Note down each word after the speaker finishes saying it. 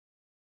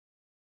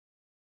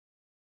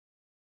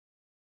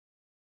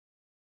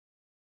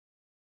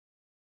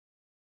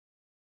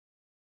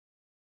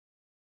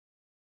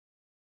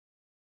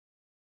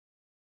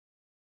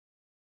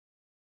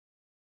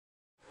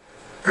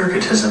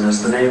Ergotism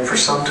is the name for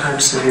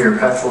sometimes severe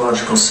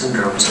pathological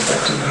syndromes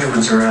affecting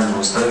humans or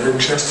animals that have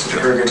ingested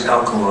ergot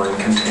alkaloid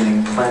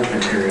containing plant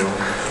material,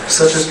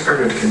 such as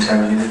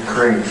ergot-contaminated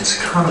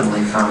grains commonly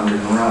found in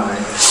rye.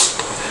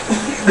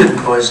 Human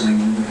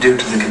poisoning due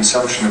to the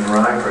consumption of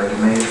rye bread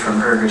made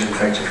from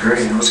ergot-infected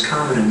grain was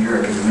common in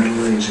Europe in the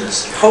Middle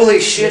Ages.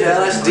 Holy shit,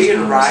 LSD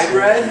and rye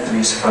bread?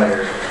 Anthony's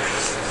fire.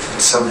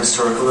 Some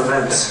historical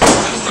events, such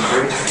as the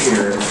Great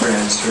Fear in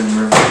France during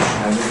the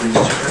Revolution, have leads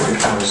to ergot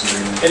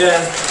poisoning.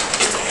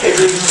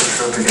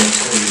 Tropic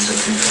activities of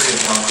the ergot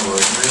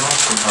alkaloid may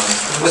also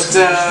cause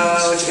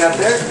what you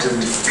got there?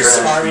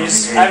 Some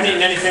Arby's. I haven't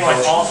eaten anything like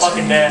all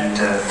fucking day.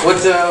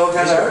 What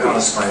kind of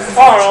Arby's? I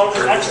don't know,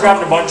 I just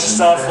grabbed a bunch of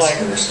stuff, like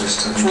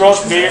some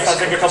roast beef, I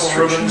think a couple of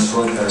Reubens.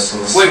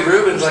 Wait,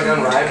 Reubens like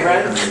on rye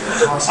bread?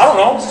 I don't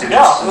know,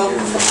 yeah.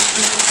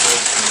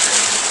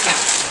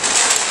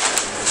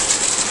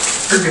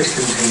 Ergot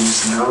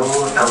contains no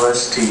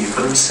LSD,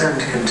 but instead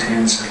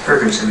contains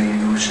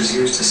ergotamine, which is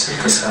used to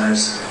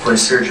synthesize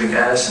lysergic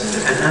acid,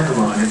 an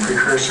analog and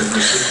precursor for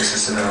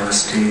synthesis of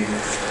LSD.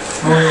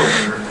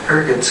 Moreover,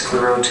 ergot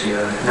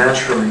sclerotia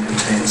naturally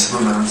contains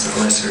some amounts of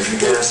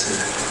lysergic acid.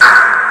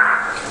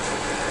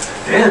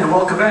 And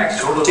welcome back to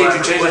Total Live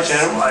Requests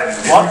live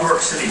in New York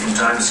City from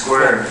Times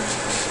Square.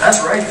 That's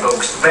right,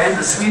 folks. The band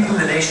that's sweeping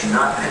the nation,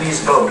 Not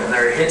Penny's Boat, and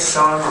their hit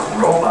song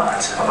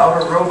Robot,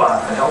 about a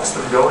robot that helps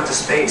them go into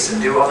space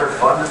and do other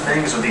fun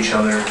things with each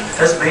other,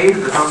 has made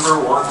the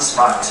 #1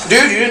 spot.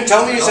 Dude, you didn't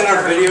tell me you sent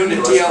our video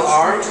into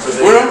TLR.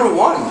 We're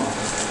 #1.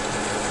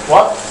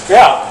 What?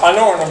 Yeah, I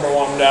know we're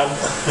 #1, Dad.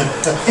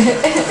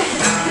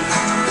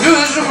 Dude,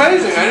 this is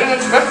amazing. I didn't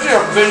expect to see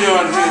our video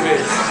on TV.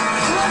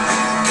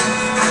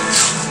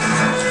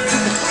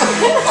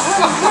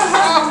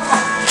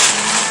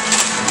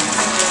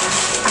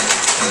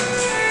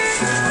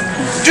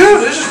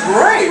 Dude, this is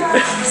great! We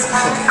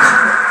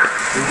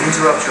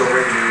interrupt your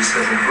radio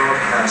scheduled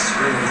broadcast to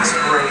bring you this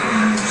breaking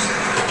news.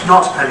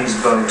 Not Penny's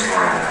Boat,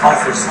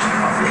 authors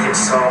of the hit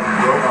song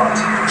Robot,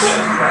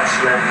 crash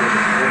landed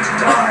and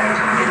died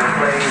in a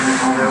plane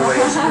on their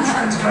way to the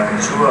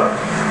Trans-Pacific tour.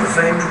 The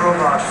famed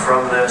robot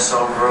from their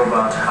song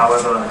Robot,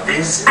 however,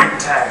 is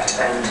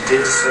intact and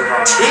did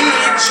survive.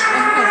 Teach,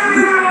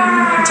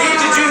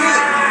 did you hear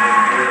that?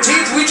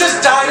 Teach, we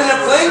just died in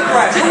a plane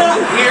crash. We're not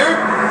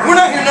here. We're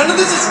not here. None of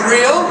this is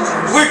real.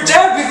 We're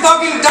dead. We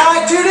fucking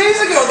died 2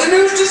 days ago. The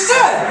news just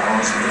said.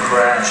 The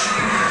crash.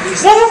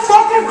 What the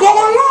fuck is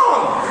going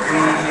on? We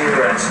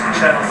here at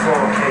Channel 4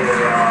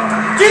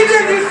 KAR.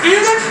 DJ, you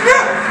see this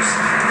shit?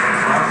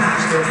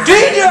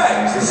 DJ!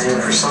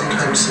 And for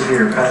sometimes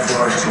severe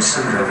pathological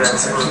syndromes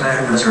affecting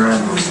humans or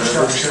animals that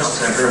have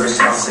just ergot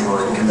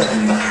alkaloid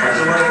containing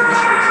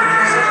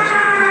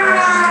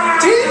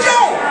DJ!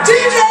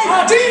 DJ!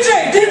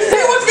 DJ! Do you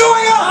see what's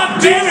going on?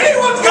 Do you see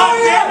what's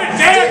going on?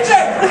 DJ!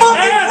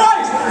 Fucking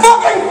Christ!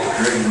 Fucking!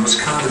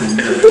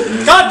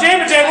 God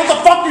damn it, Dan, what the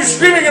fuck are you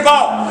screaming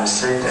about?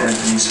 St.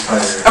 Anthony's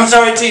fire. I'm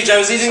sorry, Teach. I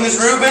was eating this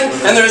Reuben,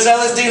 and there was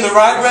LSD in the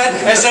rye bread,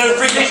 and I started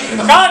freaking...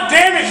 God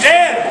damn it,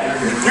 Dan!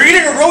 You're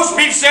eating a roast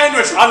beef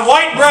sandwich on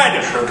white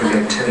bread! Tropic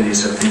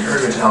activities of the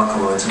ergot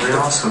alkaloids may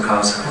also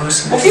cause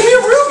hallucinations. Well, give me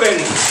a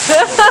Reuben!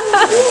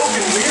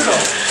 Fucking weirdo.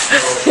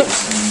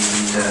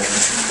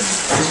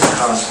 These are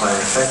caused by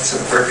effects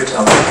of ergot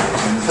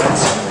alkaloids in the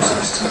vascular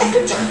system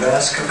due to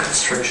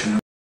vasoconstriction.